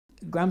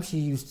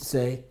Gramsci used to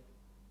say,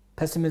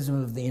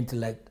 pessimism of the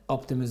intellect,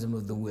 optimism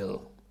of the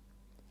will.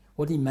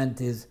 What he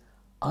meant is,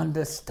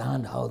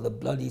 understand how the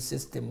bloody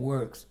system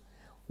works,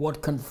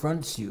 what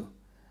confronts you,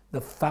 the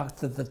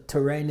fact that the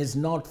terrain is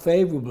not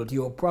favorable to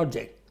your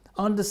project.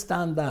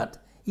 Understand that,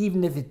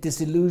 even if it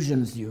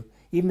disillusions you,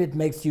 even if it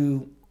makes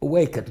you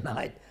awake at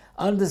night.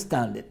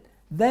 Understand it.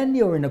 Then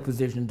you're in a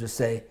position to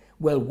say,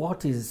 well,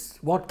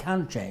 what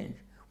can change?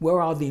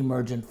 Where are the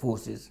emergent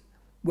forces?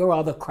 Where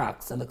are the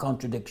cracks and the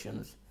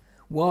contradictions?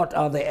 What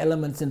are the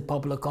elements in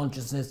popular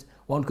consciousness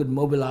one could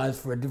mobilize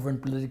for a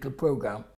different political program?